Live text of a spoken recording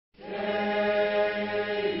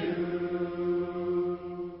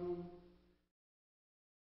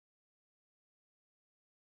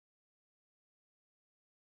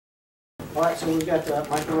All right, so we've got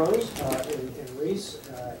Michael Rose in REES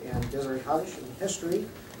and Dezeree Hodish in history,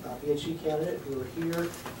 PhD candidate, who are here.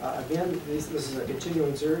 Again, this is a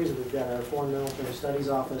continuing series. We've got our Foreign Military Studies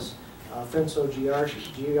Office, FMSO GRA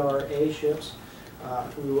ships,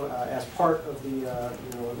 who, as part of the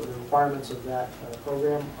requirements of that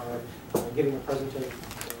program, are giving a presentation.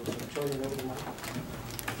 Turning it over to Michael.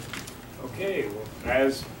 Okay, well,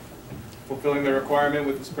 as fulfilling the requirement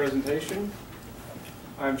with this presentation,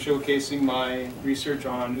 I'm showcasing my research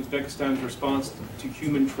on Uzbekistan's response to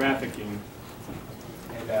human trafficking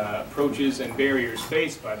and approaches and barriers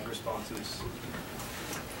faced by the responses.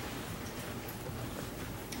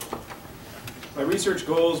 My research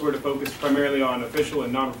goals were to focus primarily on official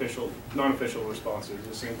and non-official responses.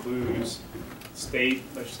 This includes state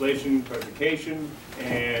legislation, codification,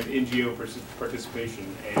 and NGO participation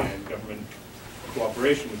and government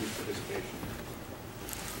cooperation with this participation.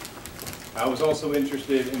 I was also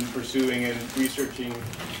interested in pursuing and researching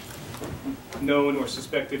known or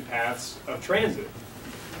suspected paths of transit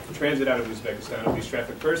out of Uzbekistan of these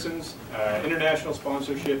trafficked persons, international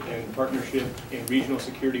sponsorship and partnership in regional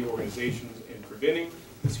security organizations in preventing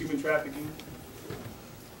this human trafficking,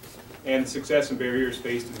 and success and barriers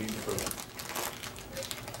faced in these programs.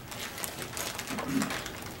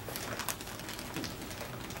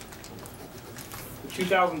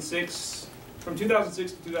 From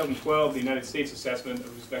 2006 to 2012, the United States assessment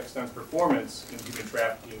of Uzbekistan's performance in human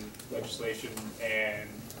trafficking legislation and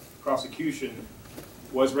prosecution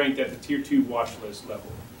was ranked at the Tier 2 watch list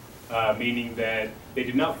level, meaning that they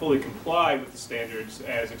did not fully comply with the standards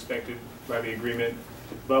as expected by the agreement,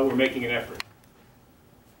 but were making an effort.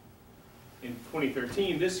 In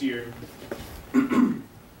 2013, this year,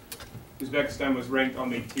 Uzbekistan was ranked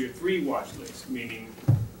on the Tier 3 watch list, meaning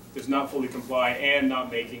does not fully comply and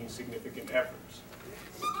not making significant efforts.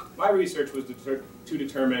 My research was to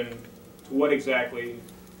determine to what exactly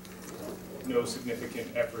no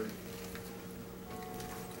significant effort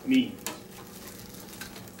means.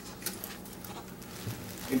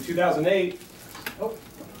 In 2008,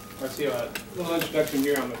 I see a little introduction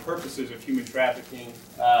here on the purposes of human trafficking.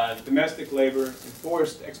 Domestic labor and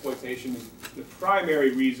forced exploitation is the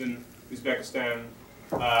primary reason Uzbekistan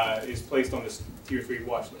is placed on this Tier 3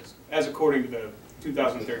 watch list, as according to the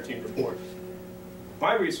 2013 report.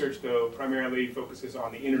 My research, though, primarily focuses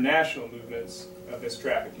on the international movements of this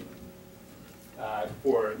trafficking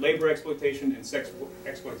for labor exploitation and sex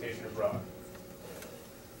exploitation abroad.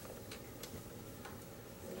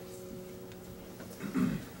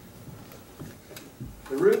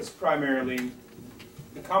 The routes primarily,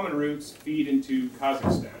 the common routes feed into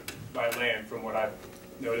Kazakhstan by land, from what I've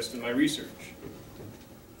noticed in my research,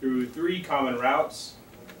 through three common routes: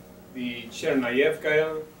 the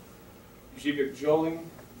Chernayevskaya, Zhivik-Joling,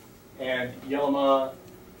 and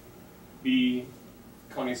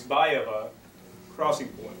Yelma-Konisbayeva crossing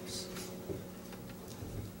points.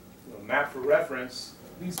 A map for reference,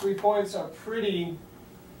 these 3 points are pretty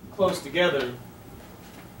close together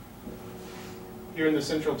here in the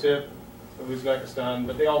central tip of Uzbekistan,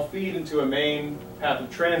 but they all feed into a main path of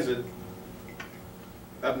transit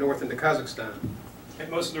up north into Kazakhstan. And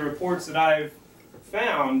most of the reports that I've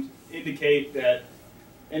found indicate that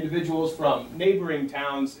individuals from neighboring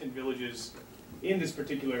towns and villages in this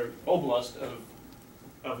particular oblast of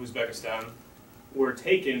Uzbekistan were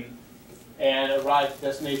taken and arrived at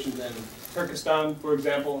destinations in Turkestan, for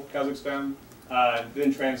example, Kazakhstan,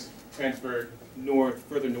 then transferred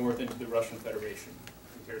further north into the Russian Federation,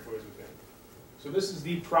 the territories within. So this is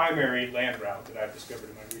the primary land route that I've discovered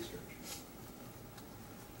in my research.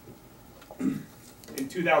 In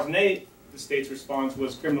 2008, the state's response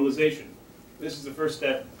was criminalization. This is the first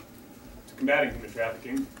step to combating human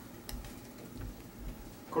trafficking.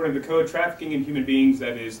 According to the code, trafficking in human beings,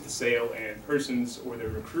 that is, the sale and persons or their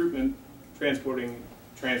recruitment, transporting,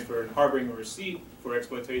 transfer, and harboring or receipt for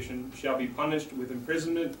exploitation, shall be punished with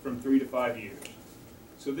imprisonment from 3 to 5 years.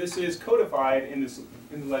 So this is codified in the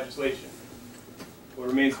legislation. What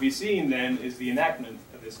remains to be seen, then, is the enactment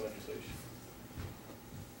of this legislation.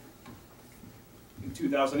 In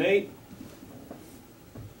 2008,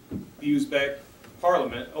 the Uzbek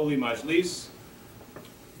Parliament, Oli Majlis,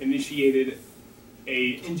 initiated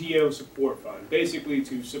a NGO support fund, basically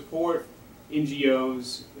to support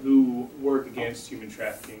NGOs who work against human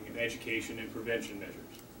trafficking in education and prevention measures.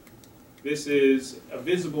 This is a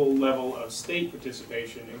visible level of state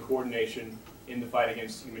participation and coordination in the fight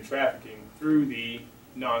against human trafficking through the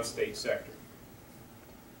non-state sector.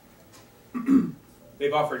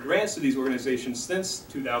 They've offered grants to these organizations since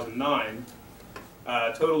 2009,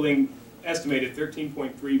 totaling estimated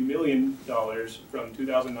 $13.3 million from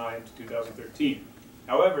 2009 to 2013.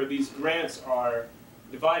 However, these grants are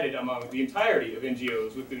divided among the entirety of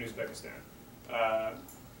NGOs within Uzbekistan,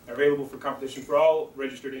 available for competition for all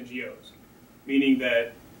registered NGOs, meaning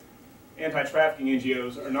that anti-trafficking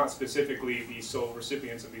NGOs are not specifically the sole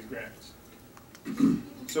recipients of these grants.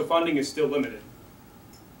 So funding is still limited.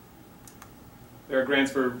 There are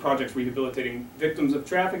grants for projects rehabilitating victims of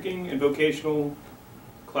trafficking and vocational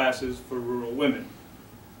classes for rural women.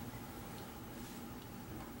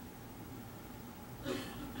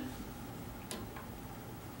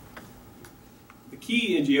 The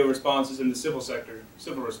key NGO response is in the civil sector,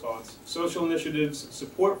 civil response. Social Initiatives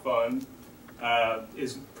Support Fund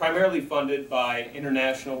is primarily funded by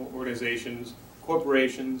international organizations,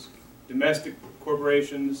 corporations, domestic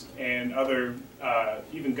corporations, and other,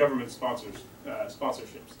 even government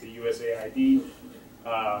sponsorships, the USAID,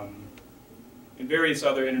 and various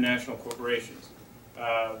other international corporations.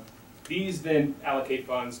 These then allocate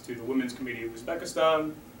funds to the Women's Committee of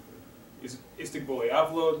Uzbekistan, Istiqboli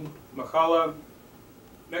Avlod, Makhala,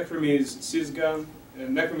 Mekremiz Sizga,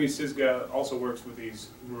 and Mekremiz Sizga also works with these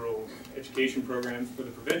rural education programs for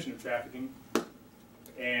the prevention of trafficking,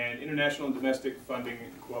 and international and domestic funding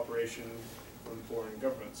and cooperation from foreign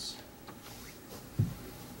governments.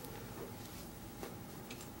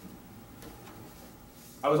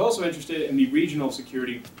 I was also interested in the regional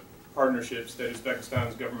security partnerships that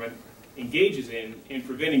Uzbekistan's government engages in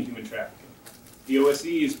preventing human trafficking. The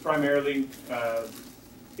OSCE is primarily,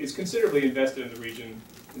 is considerably invested in the region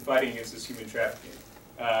in fighting against this human trafficking,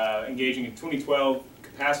 engaging in 2012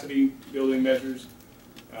 capacity building measures,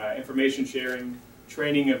 information sharing,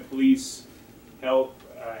 training of police, health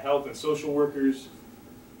and social workers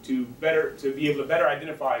to be able to better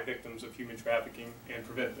identify victims of human trafficking and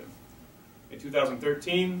prevent them. In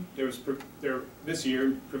 2013, this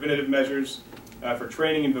year, preventative measures for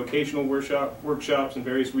training and vocational workshops in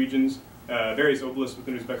various regions, various oblasts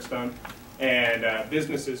within Uzbekistan, and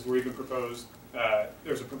businesses were even proposed.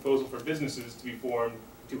 There's a proposal for businesses to be formed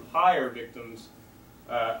to hire victims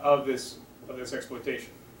of this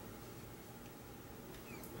exploitation.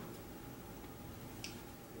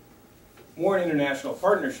 More international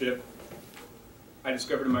partnership, I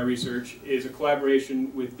discovered in my research, is a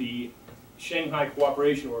collaboration with the Shanghai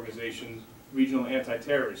Cooperation Organization's regional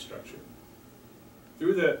anti-terrorist structure.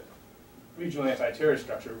 Through the regional anti-terrorist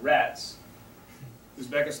structure, RATS,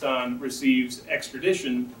 Uzbekistan receives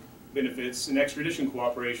extradition benefits and extradition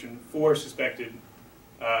cooperation for suspected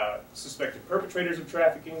perpetrators of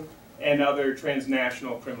trafficking and other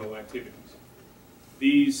transnational criminal activities.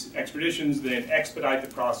 These extraditions then expedite the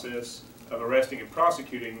process of arresting and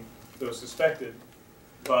prosecuting those suspected,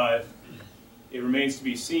 but it remains to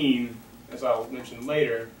be seen, as I'll mention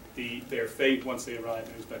later, their fate once they arrive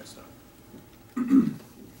in Uzbekistan.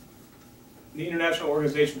 The International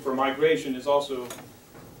Organization for Migration is also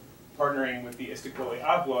partnering with the Istiqboli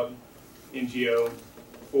Avlod NGO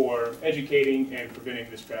for educating and preventing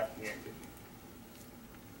this trafficking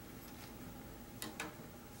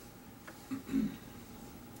activity.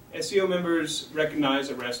 SCO members recognize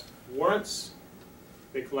arrest warrants.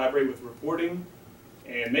 They collaborate with reporting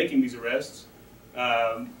and making these arrests.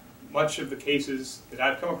 Much of the cases that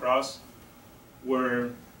I've come across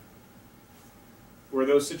were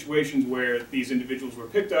those situations where these individuals were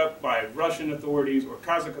picked up by Russian authorities or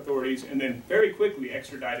Kazakh authorities and then very quickly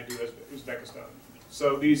extradited to Uzbekistan.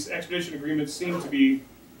 So these extradition agreements seem to be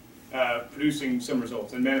producing some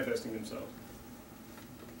results and manifesting themselves.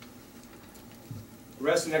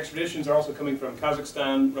 Arrests and extraditions are also coming from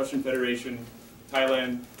Kazakhstan, Russian Federation,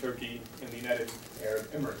 Thailand, Turkey, and the United Arab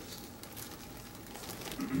Emirates.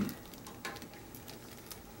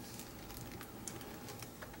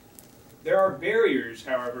 There are barriers,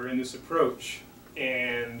 however, in this approach,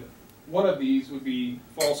 and one of these would be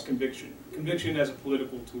false conviction. Conviction as a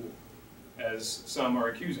political tool, as some are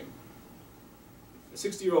accusing. A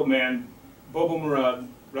 60-year-old man, Bobo Murad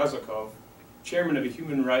Razakov, chairman of a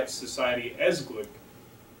human rights society, Ezglik,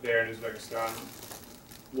 there in Uzbekistan,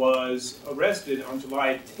 was arrested on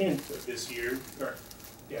July 10th of this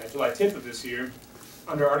year,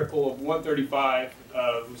 under Article 135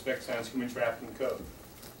 of Uzbekistan's Human Trafficking Code.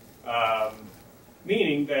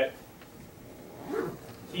 Meaning that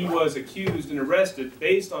he was accused and arrested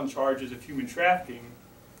based on charges of human trafficking,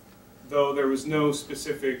 though there was no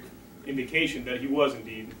specific indication that he was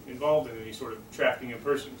indeed involved in any sort of trafficking of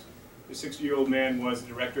persons. The 60-year-old man was the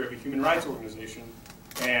director of a human rights organization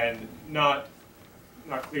and not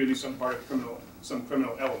clearly some part of some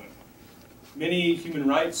criminal element. Many Human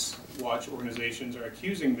Rights Watch organizations are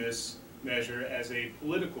accusing this measure as a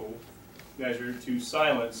political measure to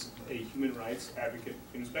silence a human rights advocate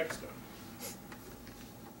in Uzbekistan.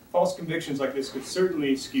 false convictions like this could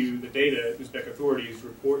certainly skew the data Uzbek authorities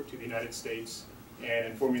report to the United States and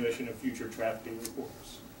in formulation of future trafficking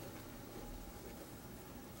reports.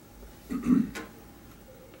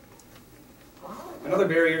 Another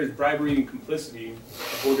barrier is bribery and complicity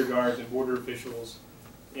of border guards and border officials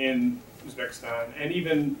in Uzbekistan, and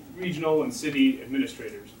even regional and city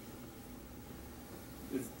administrators.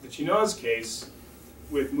 The Chinaz case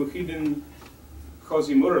with Muhyiddin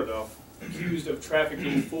Khozimuradov, accused of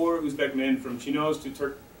trafficking 4 Uzbek men from Chinaz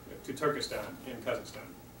to Turkestan in Kazakhstan.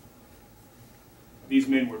 These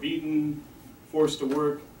men were beaten, forced to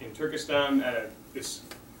work in Turkestan at this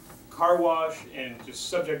car wash, and just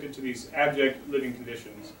subjected to these abject living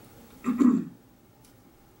conditions.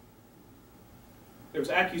 There was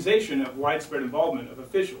accusation of widespread involvement of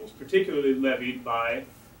officials, particularly levied by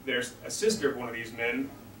a sister of one of these men,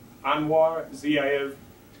 Anwar Ziaev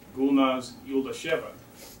Gulnaz Yuldasheva.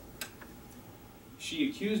 She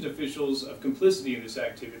accused officials of complicity in this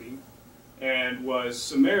activity and was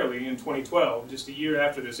summarily, in 2012, just a year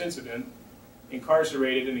after this incident,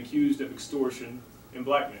 incarcerated and accused of extortion and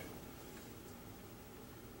blackmail.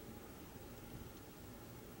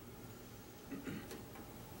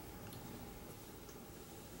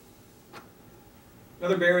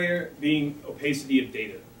 Another barrier being opacity of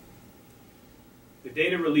data. The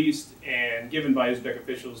data released and given by Uzbek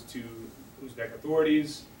officials to Uzbek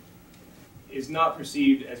authorities is not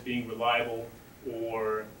perceived as being reliable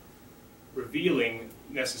or revealing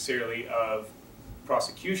necessarily of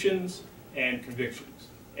prosecutions and convictions.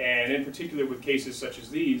 And in particular with cases such as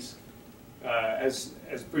these, as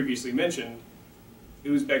previously mentioned, the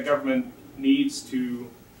Uzbek government needs to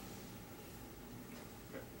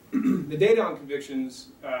the data on convictions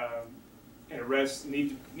and arrests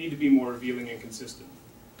need to be more revealing and consistent.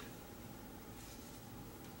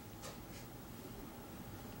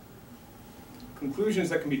 Conclusions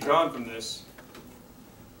that can be drawn from this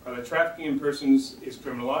are that trafficking in persons is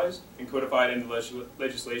criminalized and codified into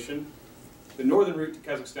legislation. The northern route to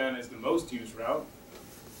Kazakhstan is the most used route.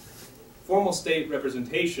 Formal state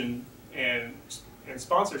representation and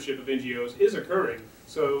sponsorship of NGOs is occurring.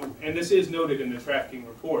 And this is noted in the trafficking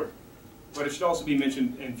report, but it should also be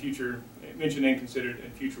mentioned and considered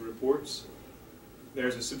in future reports.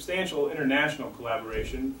 There's a substantial international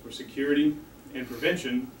collaboration for security and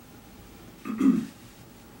prevention with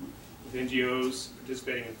NGOs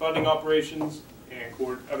participating in funding operations and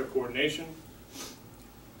other coordination,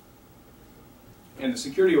 and the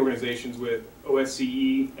security organizations with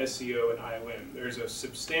OSCE, SCO, and IOM. There's a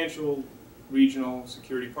substantial regional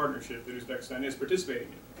security partnership that Uzbekistan is participating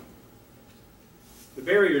in. The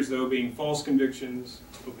barriers, though, being false convictions,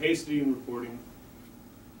 opacity in reporting,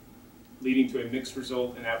 leading to a mixed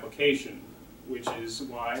result in application, which is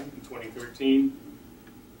why, in 2013,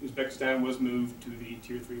 Uzbekistan was moved to the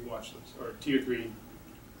Tier 3 watch list, or Tier 3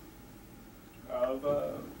 of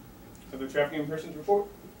the Trafficking in Persons report.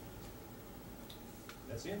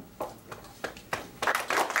 That's the end.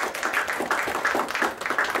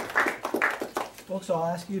 Folks, I'll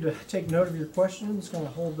ask you to take note of your questions, kind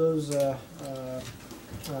of hold those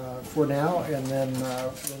for now, and then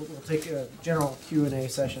we'll take a general Q&A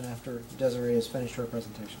session after Dezeree has finished her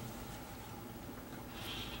presentation.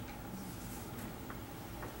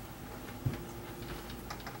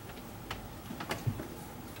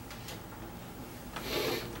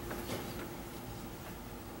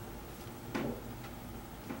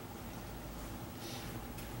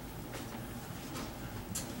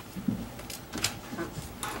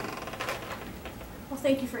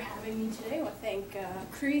 Thank you for having me today. I want to thank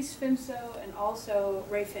REES, FMSO, and also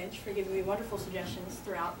Ray Finch for giving me wonderful suggestions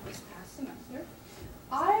throughout this past semester.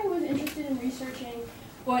 I was interested in researching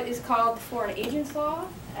what is called the Foreign Agents Law.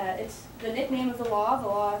 It's the nickname of the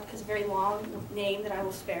law has a very long name that I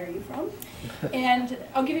will spare you from. And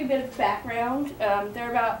I'll give you a bit of background. There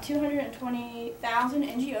are about 220,000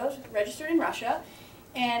 NGOs registered in Russia,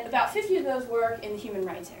 and about 50 of those work in the human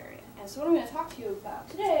rights area. And so what I'm going to talk to you about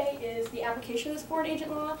today is the application of this foreign agent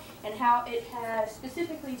law and how it has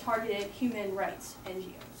specifically targeted human rights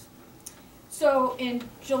NGOs. So in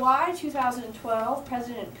July 2012,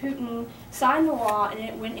 President Putin signed the law and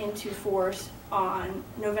it went into force on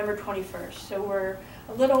November 21st. So we're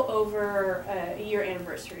a little over a year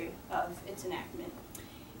anniversary of its enactment.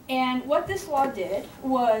 And what this law did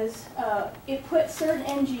was it put certain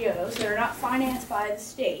NGOs that are not financed by the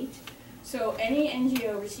state, so any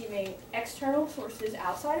NGO receiving external sources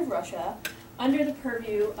outside of Russia, under the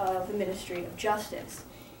purview of the Ministry of Justice.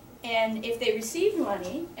 And if they received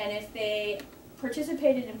money, and if they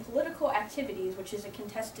participated in political activities, which is a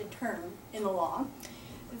contested term in the law,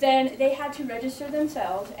 then they had to register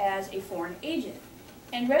themselves as a foreign agent.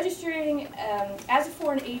 And registering as a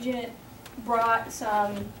foreign agent brought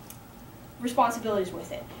some responsibilities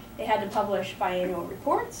with it. They had to publish biannual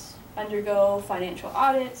reports, undergo financial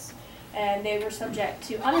audits, and they were subject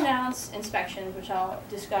to unannounced inspections, which I'll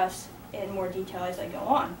discuss in more detail as I go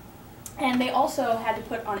on. And they also had to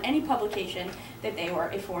put on any publication that they were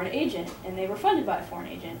a foreign agent, and they were funded by a foreign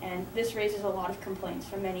agent, and this raises a lot of complaints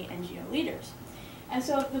from many NGO leaders. And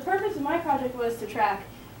so the purpose of my project was to track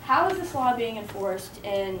how is this law being enforced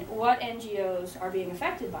and what NGOs are being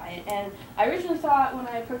affected by it. And I originally thought when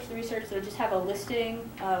I approached the research that I'd just have a listing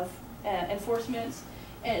of enforcements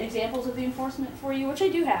and examples of the enforcement for you, which I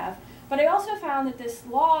do have. But I also found that this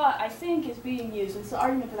law, I think, is being used, and it's the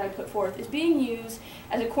argument that I put forth, is being used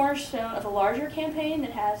as a cornerstone of a larger campaign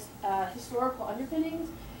that has historical underpinnings,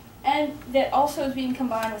 and that also is being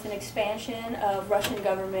combined with an expansion of Russian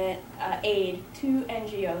government aid to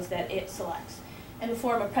NGOs that it selects in the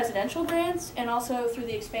form of presidential grants, and also through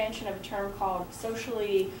the expansion of a term called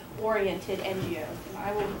socially oriented NGOs. And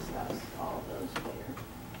I will discuss all of those later.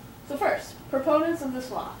 So first, proponents of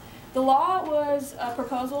this law. The law was a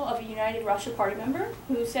proposal of a United Russia Party member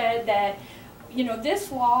who said that, you know,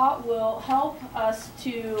 this law will help us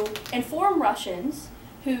to inform Russians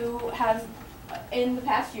who have, in the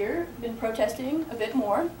past year, been protesting a bit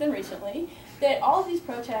more than recently, that all of these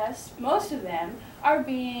protests, most of them, are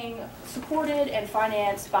being supported and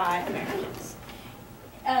financed by Americans.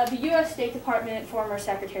 The U.S. State Department former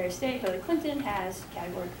Secretary of State Hillary Clinton has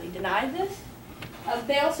categorically denied this.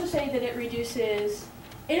 They also say that it reduces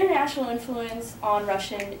international influence on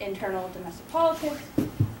Russian internal domestic politics,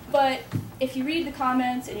 but if you read the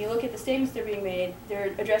comments and you look at the statements that are being made,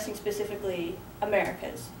 they're addressing specifically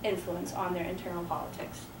America's influence on their internal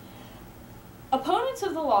politics. Opponents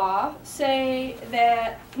of the law say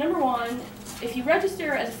that, number one, if you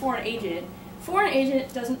register as a foreign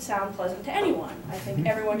agent doesn't sound pleasant to anyone. I think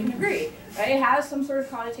everyone can agree, right? It has some sort of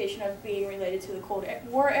connotation of being related to the Cold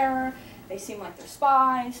War era. They seem like they're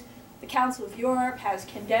spies. The Council of Europe has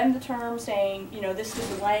condemned the term, saying, you know, this is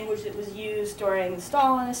the language that was used during the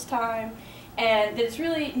Stalinist time, and that it's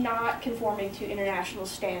really not conforming to international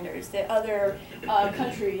standards that other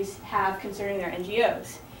countries have concerning their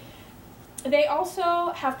NGOs. They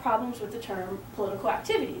also have problems with the term political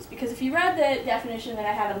activities, because if you read the definition that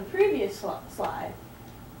I had on the previous slide,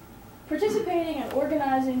 participating in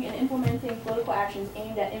organizing and implementing political actions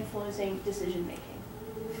aimed at influencing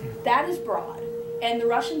decision-making. That is broad. And the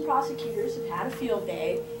Russian prosecutors have had a field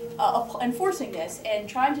day enforcing this and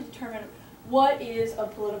trying to determine what is a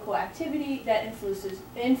political activity that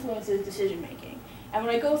influences decision-making. And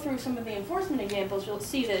when I go through some of the enforcement examples, you'll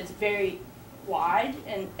see that it's very wide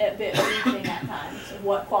and a bit reaching at times of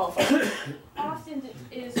what qualifies. Often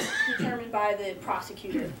it is determined by the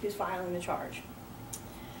prosecutor who's filing the charge.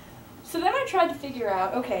 So then I tried to figure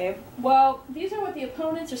out, okay, well, these are what the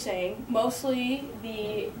opponents are saying, mostly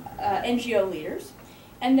the NGO leaders,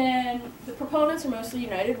 and then the proponents are mostly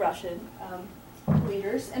United Russian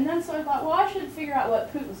leaders, and then so I thought, well, I should figure out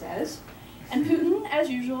what Putin says. And Putin, as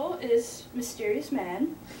usual, is a mysterious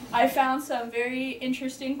man. I found some very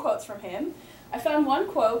interesting quotes from him. I found one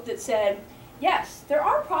quote that said, yes, there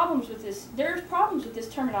are problems with this, there's problems with this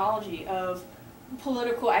terminology of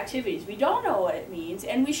political activities. We don't know what it means,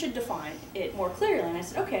 and we should define it more clearly. And I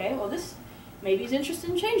said, okay, well, this maybe he's interested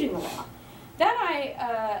in changing the law. Then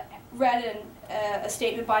I read a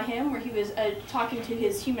statement by him where he was talking to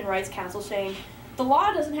his human rights counsel saying, the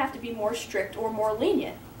law doesn't have to be more strict or more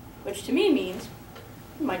lenient, which to me means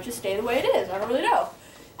it might just stay the way it is. I don't really know.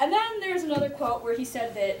 And then there's another quote where he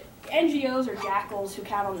said that NGOs are jackals who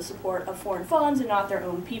count on the support of foreign funds and not their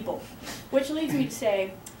own people, which leads me to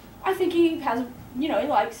say, I think he has, you know, he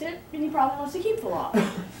likes it, and he probably wants to keep the law.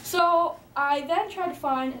 So I then tried to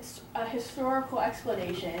find a historical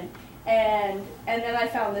explanation, and then I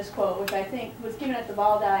found this quote, which I think was given at the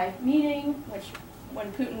Valdai meeting, which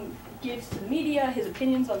when Putin gives to the media his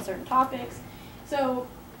opinions on certain topics. So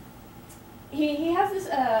he has this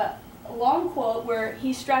long quote where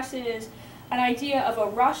he stresses an idea of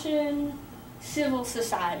a Russian civil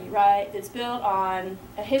society, right, that's built on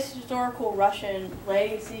a historical Russian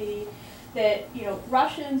legacy, that, you know,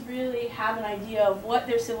 Russians really have an idea of what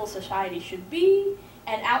their civil society should be,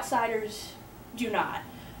 and outsiders do not.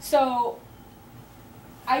 So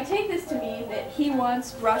I take this to mean that he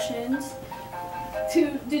wants Russians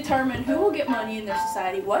to determine who will get money in their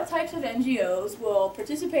society, what types of NGOs will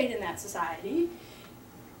participate in that society,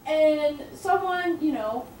 and someone, you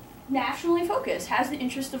know, nationally focused, has the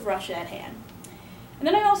interest of Russia at hand. And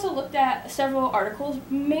then I also looked at several articles,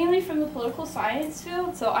 mainly from the political science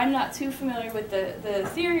field, so I'm not too familiar with the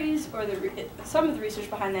theories or some of the research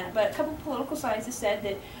behind that, but a couple of political scientists said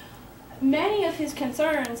that many of his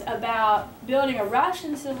concerns about building a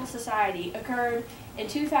Russian civil society occurred in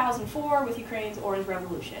 2004 with Ukraine's Orange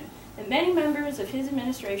Revolution. And many members of his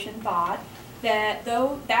administration thought that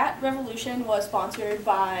though that revolution was sponsored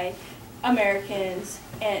by Americans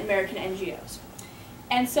and American NGOs.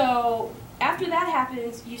 And so after that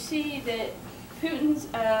happens, you see that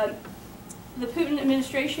the Putin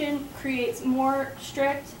administration creates more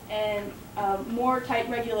strict and more tight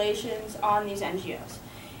regulations on these NGOs.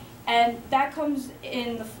 And that comes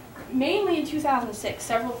in mainly in 2006,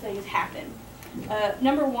 several things happen.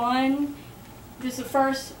 Number one, this is the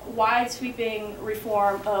first wide-sweeping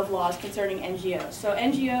reform of laws concerning NGOs. So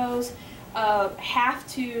NGOs have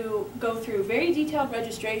to go through very detailed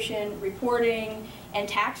registration, reporting, and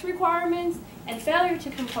tax requirements, and failure to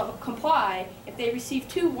comply, if they receive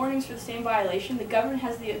 2 warnings for the same violation, the government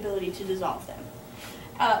has the ability to dissolve them.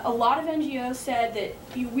 A lot of NGOs said that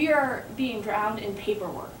we are being drowned in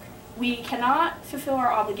paperwork. We cannot fulfill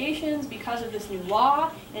our obligations because of this new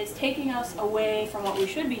law, and it's taking us away from what we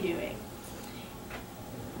should be doing.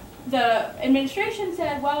 The administration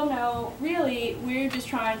said, well, no, really, we're just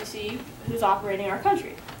trying to see who's operating our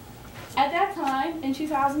country. At that time, in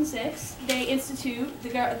 2006,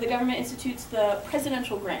 the government institutes the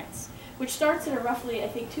presidential grants, which starts at a roughly, I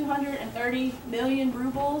think, 230 million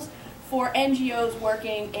rubles for NGOs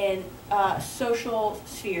working in social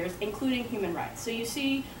spheres, including human rights. So you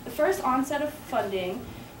see the first onset of funding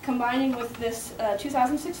combining with this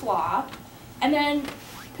 2006 law, and then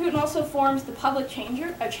Putin also forms the Public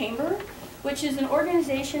Chamber, which is an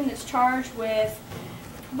organization that's charged with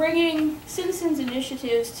bringing citizens'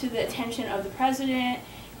 initiatives to the attention of the president,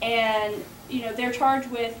 and they're charged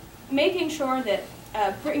with making sure that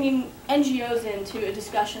bringing NGOs into a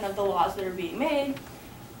discussion of the laws that are being made.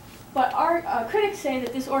 But our critics say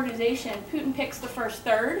that this organization, Putin picks the first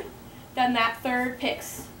third, then that third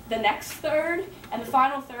picks the next third, and the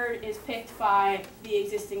final third is picked by the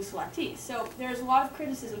existing selectees. So there's a lot of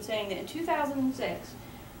criticism saying that in 2006,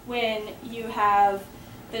 when you have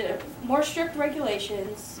the more strict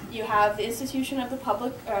regulations, you have the institution of the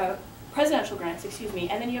presidential grants, and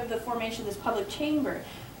then you have the formation of this public chamber.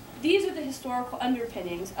 These are the historical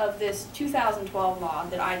underpinnings of this 2012 law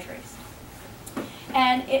that I traced.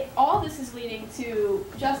 And all this is leading to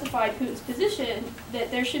justify Putin's position that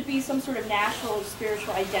there should be some sort of national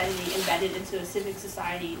spiritual identity embedded into a civic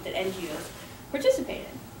society that NGOs participate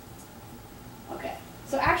in. Okay,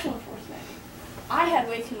 so action enforcement. I had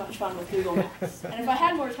way too much fun with Google Maps, and if I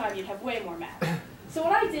had more time, you'd have way more maps. So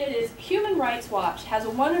what I did is Human Rights Watch has a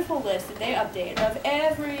wonderful list that they update of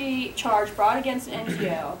every charge brought against an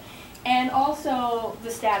NGO, and also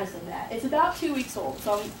the status of that. It's about 2 weeks old,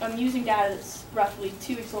 so I'm using data that's roughly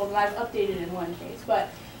 2 weeks old, and I've updated in one case. But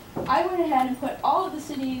I went ahead and put all of the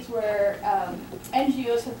cities where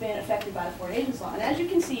NGOs have been affected by the Foreign Agents Law. And as you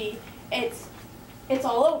can see, it's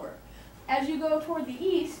all over. As you go toward the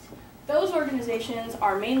east, those organizations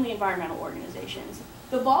are mainly environmental organizations.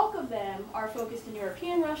 The bulk of them are focused in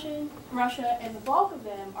European Russia, and the bulk of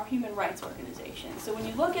them are human rights organizations. So when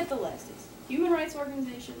you look at the list, it's human rights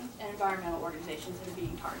organizations and environmental organizations that are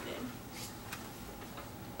being targeted.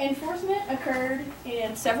 Enforcement occurred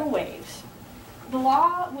in several waves. The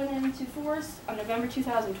law went into force on November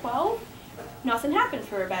 2012. Nothing happened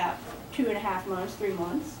for about 2.5 months, 3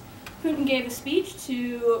 months. Putin gave a speech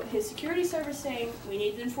to his security service saying, we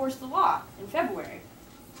need to enforce the law in February.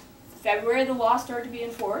 February, the law started to be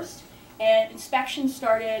enforced, and inspections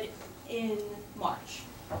started in March.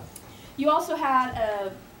 You also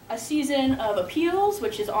had a season of appeals,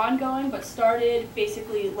 which is ongoing, but started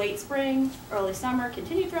basically late spring, early summer,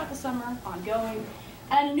 continued throughout the summer, ongoing,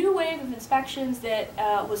 and a new wave of inspections that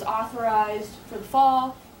was authorized for the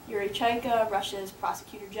fall. Yuri Chaika, Russia's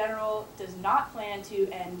prosecutor general, does not plan to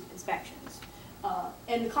end inspections.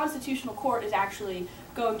 And the Constitutional Court is actually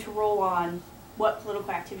going to roll on what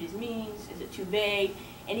political activities means, is it too vague,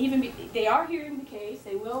 and even they are hearing the case,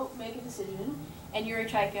 they will make a decision, and Yuri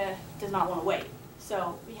Chaika does not want to wait.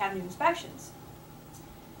 So we have new inspections.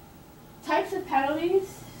 Types of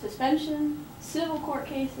penalties: suspension, civil court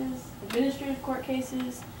cases, administrative court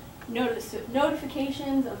cases,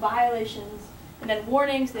 notifications of violations, and then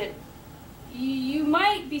warnings that you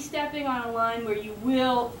might be stepping on a line where you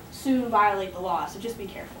will soon violate the law, so just be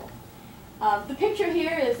careful. The picture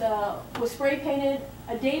here was spray painted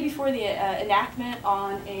a day before the enactment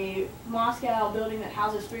on a Moscow building that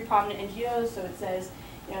houses 3 prominent NGOs. So it says,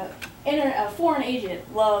 a foreign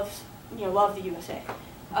agent loves the USA.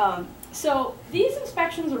 So these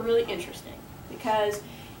inspections are really interesting because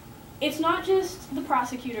it's not just the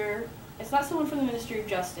prosecutor, it's not someone from the Ministry of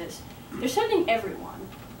Justice. They're sending everyone.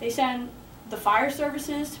 They send the fire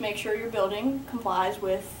services to make sure your building complies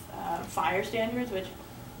with fire standards, which,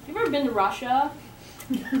 if you've ever been to Russia,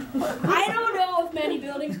 I don't know if many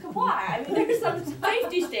buildings comply. I mean, there's some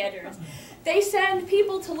safety standards. They send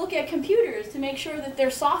people to look at computers to make sure that their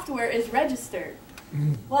software is registered.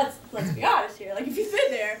 Let's be honest here. Like, if you've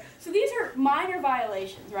been there, so these are minor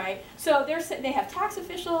violations, right? So they have tax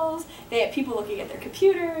officials, they have people looking at their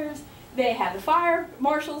computers, they have the fire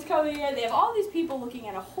marshals coming in, they have all these people looking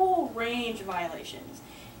at a whole range of violations.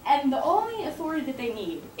 And the only authority that they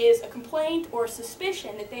need is a complaint or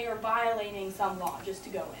suspicion that they are violating some law just to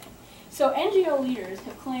go in. So NGO leaders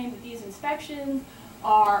have claimed that these inspections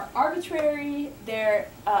are arbitrary. They're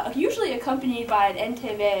usually accompanied by an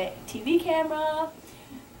NTV camera,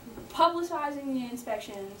 publicizing the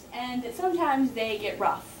inspections, and that sometimes they get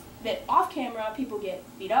rough. That off camera, people get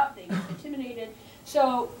beat up, they get intimidated.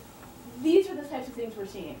 So these are the types of things we're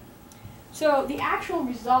seeing. So the actual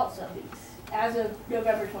results of these, as of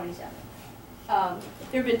November 27th,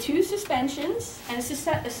 there have been 2 suspensions, and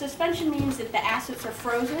a suspension means that the assets are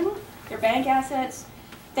frozen, they're bank assets,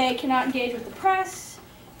 they cannot engage with the press,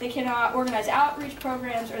 they cannot organize outreach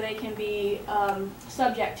programs, or they can be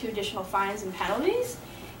subject to additional fines and penalties.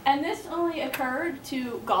 And this only occurred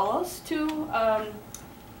to Golos,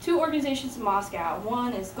 two organizations in Moscow.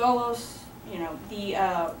 One is Golos,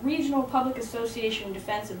 the Regional Public Association in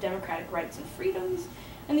Defense of Democratic Rights and Freedoms,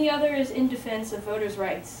 and the other is In Defense of Voters'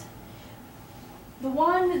 Rights. The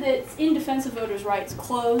one that's in defense of voters' rights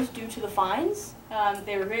closed due to the fines.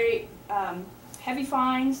 They were very heavy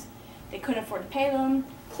fines. They couldn't afford to pay them.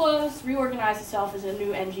 Closed, reorganized itself as a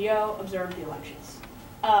new NGO, observed the elections.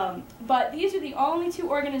 But these are the only 2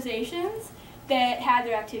 organizations that had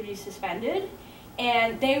their activities suspended,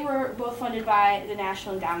 and they were both funded by the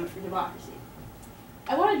National Endowment for Democracy.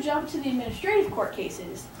 I want to jump to the administrative court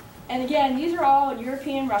cases. And again, these are all in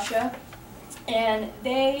European Russia, and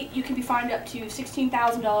you can be fined up to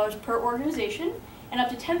 $16,000 per organization, and up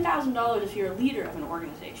to $10,000 if you're a leader of an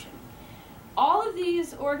organization. All of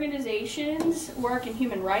these organizations work in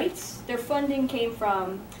human rights. Their funding came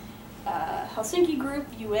from Helsinki Group,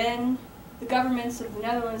 UN, the governments of the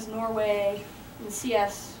Netherlands, Norway, and the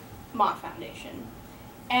CS Mott Foundation.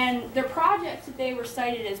 And their projects that they were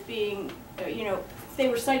cited as being, they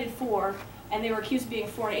were cited for, and they were accused of being a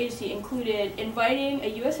foreign agency, included inviting a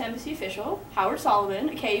U.S. Embassy official, Howard Sullivan,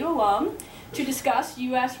 a KU alum, to discuss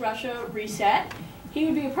U.S.-Russia reset. He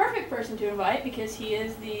would be a perfect person to invite because he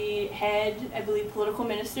is the head, I believe, political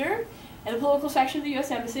minister in the political section of the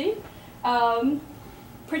U.S. Embassy.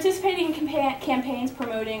 Participating in campaigns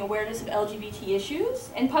promoting awareness of LGBT issues,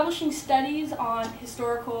 and publishing studies on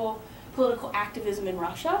historical political activism in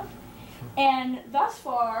Russia. And thus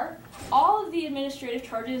far, all of the administrative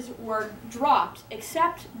charges were dropped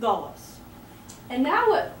except Golos. And now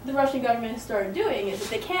what the Russian government has started doing is that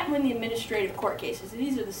they can't win the administrative court cases.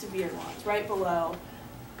 These are the severe ones, right below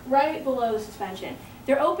the suspension.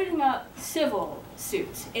 They're opening up civil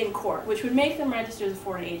suits in court, which would make them register as a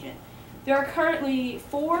foreign agent. There are currently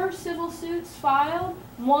 4 civil suits filed.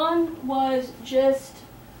 One was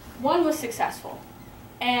successful.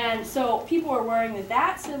 And so people are worrying that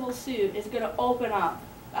that civil suit is going to open up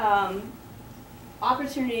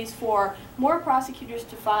opportunities for more prosecutors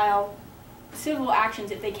to file civil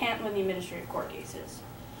actions if they can't win the administrative court cases.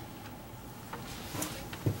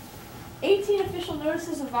 18 official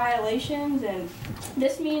notices of violations, and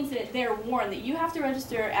this means that they're warned that you have to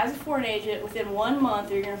register as a foreign agent within 1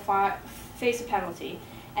 month or you're going to face a penalty.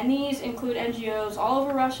 And these include NGOs all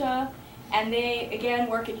over Russia, and they, again,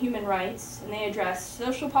 work in human rights, and they address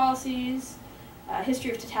social policies,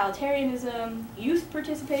 history of totalitarianism, youth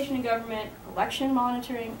participation in government, election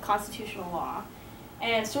monitoring, constitutional law.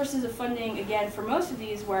 And sources of funding, again, for most of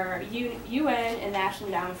these were UN and National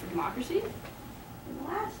Endowment for Democracy. And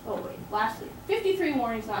lastly, 53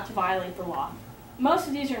 warnings not to violate the law. Most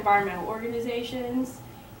of these are environmental organizations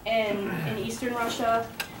in Eastern Russia.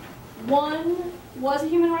 One was a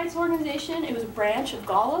human rights organization. It was a branch of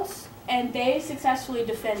Golos, and they successfully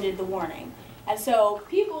defended the warning. And so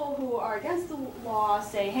people who are against the law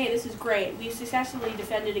say, hey, this is great. We've successfully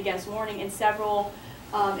defended against warning in several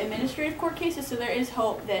administrative court cases, so there is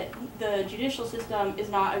hope that the judicial system is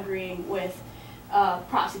not agreeing with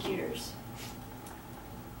prosecutors.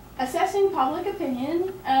 Assessing public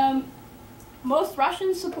opinion, most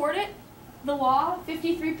Russians support it. The law,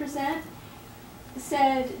 53%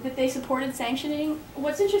 said that they supported sanctioning.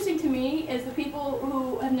 What's interesting to me is the people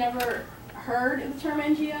who have never heard of the term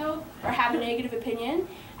NGO or have a negative opinion.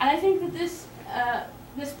 And I think that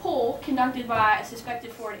this poll, conducted by a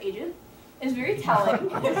suspected foreign agent, is very telling.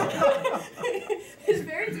 It's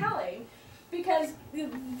very telling because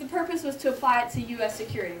the purpose was to apply it to U.S.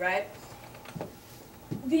 security, right?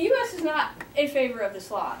 The U.S. is not in favor of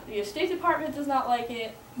this law. The U.S. State Department does not like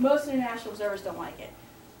it. Most international observers don't like it.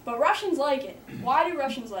 But Russians like it. Why do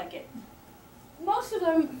Russians like it? Most of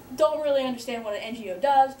them don't really understand what an NGO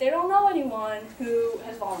does. They don't know anyone who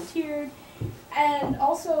has volunteered. And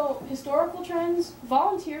also, historical trends,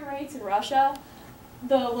 volunteer rates in Russia.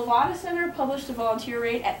 The Levada Center published a volunteer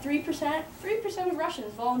rate at 3%. 3% of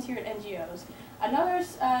Russians volunteer at NGOs. Another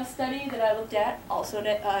study that I looked at, also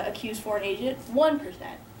accused foreign agent, 1%.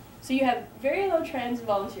 So you have very low trends in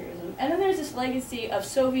volunteerism. And then there's this legacy of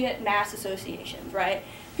Soviet mass associations, right?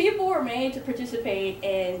 People were made to participate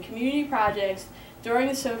in community projects during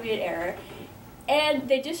the Soviet era, and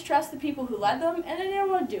they distrust the people who led them, and they don't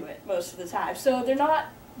want to do it most of the time. So they're not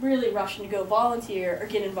really rushing to go volunteer or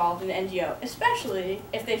get involved in an NGO, especially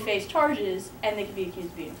if they face charges and they could be accused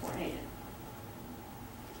of being a foreign agent.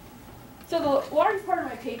 So the large part of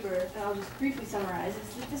my paper, and I'll just briefly summarize,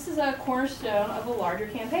 is that this is a cornerstone of a larger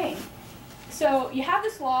campaign. So you have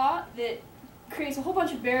this law that creates a whole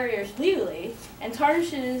bunch of barriers legally and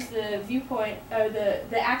tarnishes the viewpoint or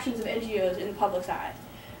the actions of NGOs in the public's eye.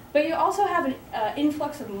 But you also have an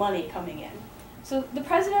influx of money coming in. So the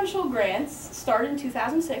presidential grants started in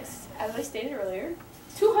 2006, as I stated earlier,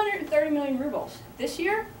 230 million rubles. This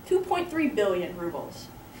year, 2.3 billion rubles.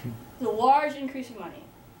 It's a large increase in money.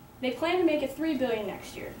 They plan to make it 3 billion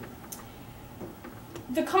next year.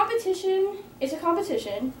 The competition is a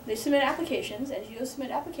competition. They submit applications, NGOs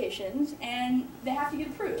submit applications, and they have to get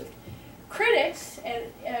approved. Critics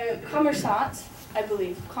at Kommersant, I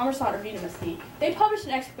believe, Kommersant or Venemastik, they published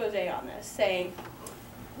an expose on this, saying,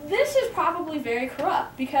 this is probably very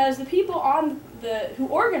corrupt because the people who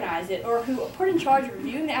organize it or who are put in charge of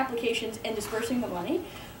reviewing the applications and dispersing the money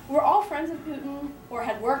were all friends of Putin or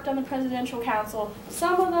had worked on the presidential council.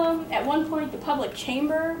 Some of them, at one point, the public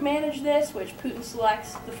chamber managed this, which Putin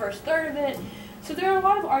selects the first third of it. So there are a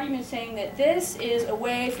lot of arguments saying that this is a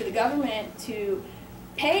way for the government to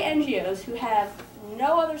pay NGOs who have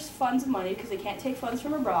no other funds of money because they can't take funds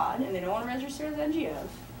from abroad and they don't want to register as NGOs,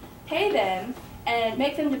 pay them and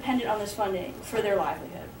make them dependent on this funding for their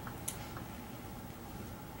livelihood.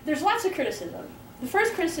 There's lots of criticism. The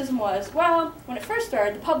first criticism was, well, when it first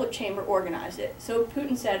started, the public chamber organized it. So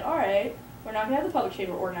Putin said, all right, we're not going to have the public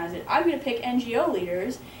chamber organize it. I'm going to pick NGO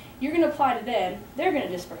leaders. You're going to apply to them. They're going to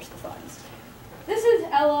disperse the funds. This is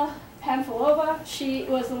Ella Pamfilova. She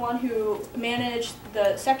was the one who managed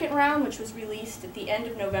the second round, which was released at the end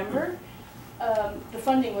of November. The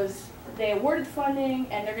funding was, they awarded the funding,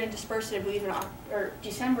 and they're going to disperse it, I believe, in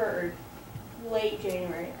December or late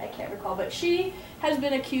January. I can't recall. But she has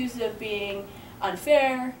been accused of being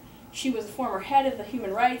unfair. She was the former head of the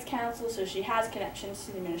Human Rights Council, so she has connections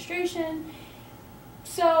to the administration.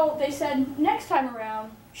 So they said next time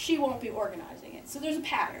around, she won't be organizing it. So there's a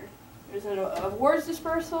pattern. There's an awards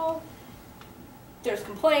dispersal, there's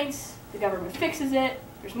complaints, the government fixes it,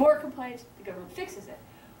 there's more complaints, the government fixes it.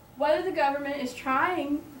 Whether the government is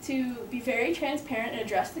trying to be very transparent and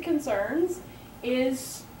address the concerns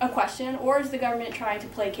is a question, or is the government trying to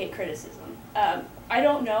placate criticism? I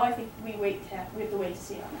don't know. I think we have to wait to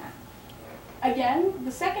see on that. Again,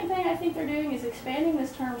 the second thing I think they're doing is expanding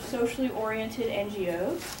this term socially oriented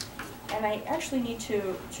NGOs. And I actually need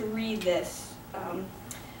to read this.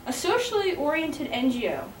 A socially oriented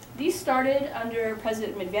NGO. These started under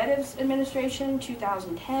President Medvedev's administration,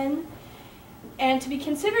 2010. And to be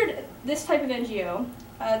considered this type of NGO,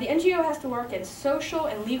 the NGO has to work in social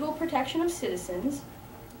and legal protection of citizens,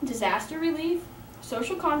 disaster relief,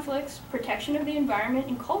 social conflicts, protection of the environment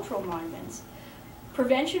and cultural monuments,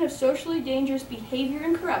 prevention of socially dangerous behavior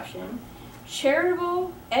and corruption,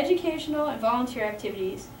 charitable, educational, and volunteer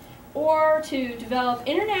activities, or to develop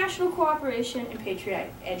international cooperation and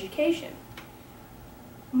patriotic education.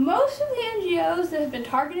 Most of the NGOs that have been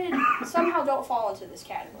targeted somehow don't fall into this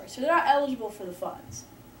category, so they're not eligible for the funds.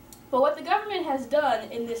 But what the government has done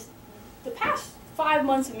in the past 5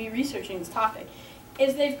 months of me researching this topic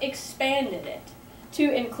is they've expanded it to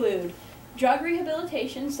include drug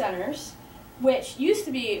rehabilitation centers, which used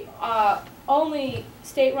to be only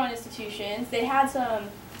state-run institutions. They had some,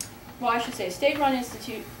 well, I should say state-run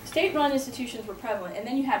institutions were prevalent, and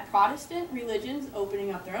then you had Protestant religions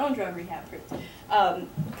opening up their own drug rehab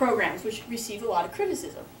programs, which receive a lot of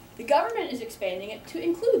criticism. The government is expanding it to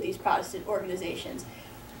include these Protestant organizations.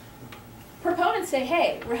 proponents say,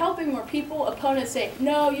 hey, we're helping more people. Opponents say,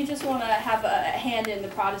 no, you just want to have a hand in the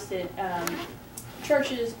Protestant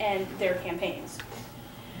churches and their campaigns.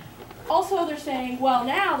 Also, they're saying, well,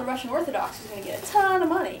 now the Russian Orthodox is going to get a ton of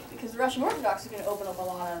money because the Russian Orthodox is going to open up a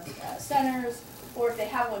lot of centers, or if they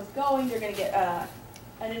have ones going, they're going to get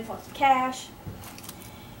an influx of cash.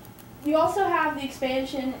 You also have the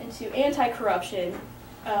expansion into anti-corruption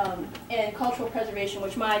and cultural preservation,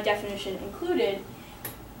 which my definition included.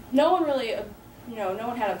 No one really, no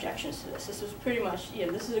one had objections to this. This was pretty much,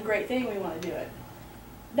 this is a great thing, we want to do it.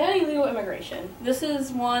 Then illegal immigration. This is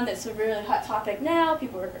one that's a really hot topic now.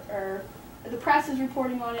 People the press is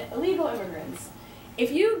reporting on it. Illegal immigrants.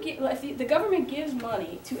 If the government gives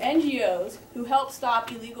money to NGOs who help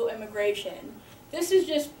stop illegal immigration, this is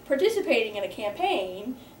just participating in a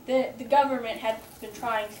campaign that the government has been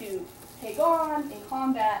trying to take on and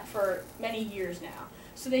combat for many years now.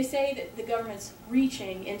 So they say that the government's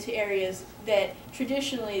reaching into areas that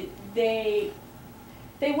traditionally they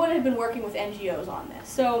would have been working with NGOs on this.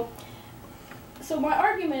 So my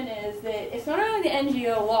argument is that it's not only the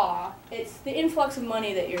NGO law, it's the influx of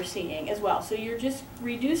money that you're seeing as well. So you're just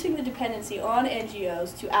reducing the dependency on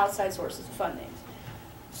NGOs to outside sources of funding.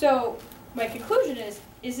 So my conclusion is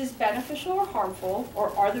this beneficial or harmful,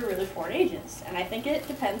 or are there really foreign agents? And I think it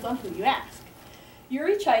depends on who you ask.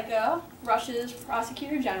 Yuri Chaika, Russia's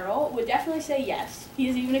prosecutor general, would definitely say yes. He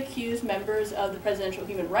has even accused members of the Presidential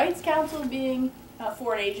Human Rights Council of being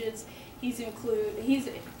foreign agents. He's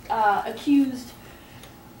accused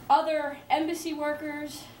other embassy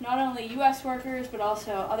workers, not only U.S. workers, but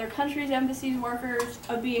also other countries' embassy workers,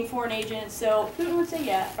 of being foreign agents. So Putin would say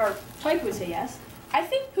yes, or Chaika would say yes. I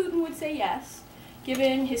think Putin would say yes,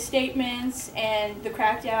 given his statements and the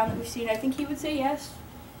crackdown that we've seen. I think he would say yes.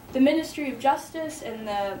 The Ministry of Justice and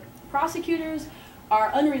the prosecutors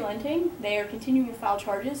are unrelenting. They are continuing to file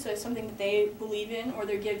charges, so it's something that they believe in, or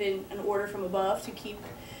they're given an order from above to keep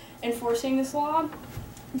enforcing this law.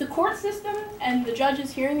 The court system and the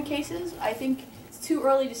judges hearing the cases, I think it's too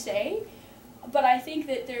early to say, but I think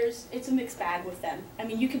that it's a mixed bag with them. I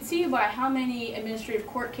mean, you can see by how many administrative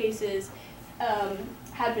court cases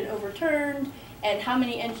had been overturned and how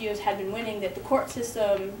many NGOs had been winning that the court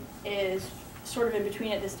system is sort of in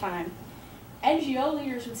between at this time. NGO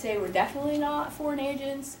leaders would say we're definitely not foreign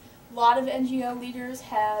agents. A lot of NGO leaders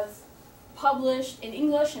have published in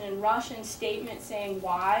English and in Russian statements saying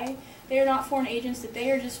why they are not foreign agents, that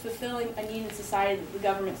they are just fulfilling a need in society that the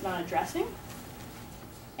government's not addressing.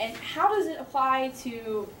 And how does it apply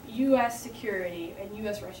to U.S. security and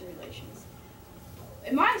U.S.-Russia relations?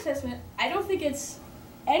 In my assessment, I don't think it's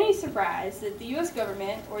any surprise that the U.S.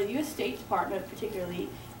 government, or the U.S. State Department particularly,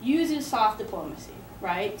 uses soft diplomacy,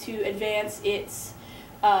 right, to advance its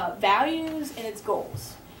values and its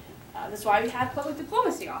goals. That's why we have public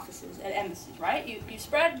diplomacy offices at embassies, right? You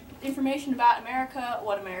spread information about America,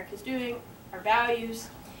 what America's doing, our values.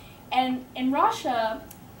 And in Russia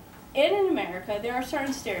and in America, there are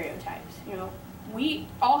certain stereotypes. We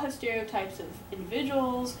all have stereotypes of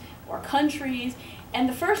individuals or countries, and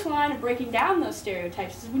the first line of breaking down those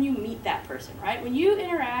stereotypes is when you meet that person, right? When you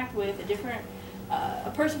interact with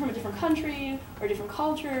a person from a different country or a different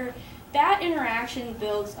culture, that interaction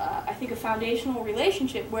builds, I think, a foundational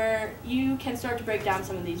relationship where you can start to break down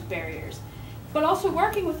some of these barriers. But also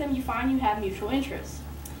working with them, you find you have mutual interests.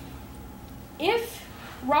 If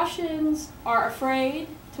Russians are afraid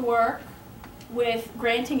to work with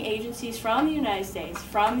granting agencies from the United States,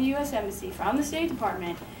 from the U.S. Embassy, from the State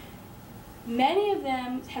Department, many of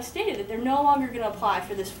them have stated that they're no longer going to apply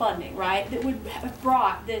for this funding, right, that would have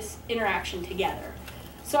brought this interaction together.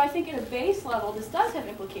 So I think at a base level, this does have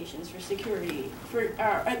implications for security, or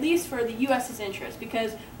at least for the U.S.'s interest,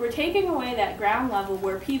 because we're taking away that ground level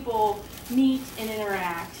where people meet and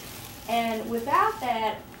interact. And without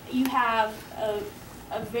that, you have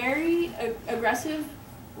a very aggressive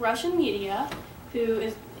Russian media who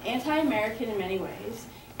is anti-American in many ways,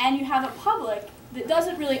 and you have a public that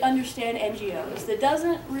doesn't really understand NGOs, that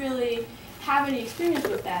doesn't really have any experience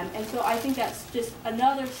with them. And so I think that's just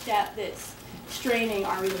another step that's straining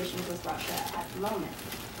our relations with Russia at the moment.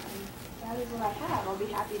 And that is what I have. I'll be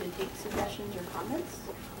happy to take suggestions or comments,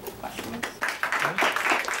 questions.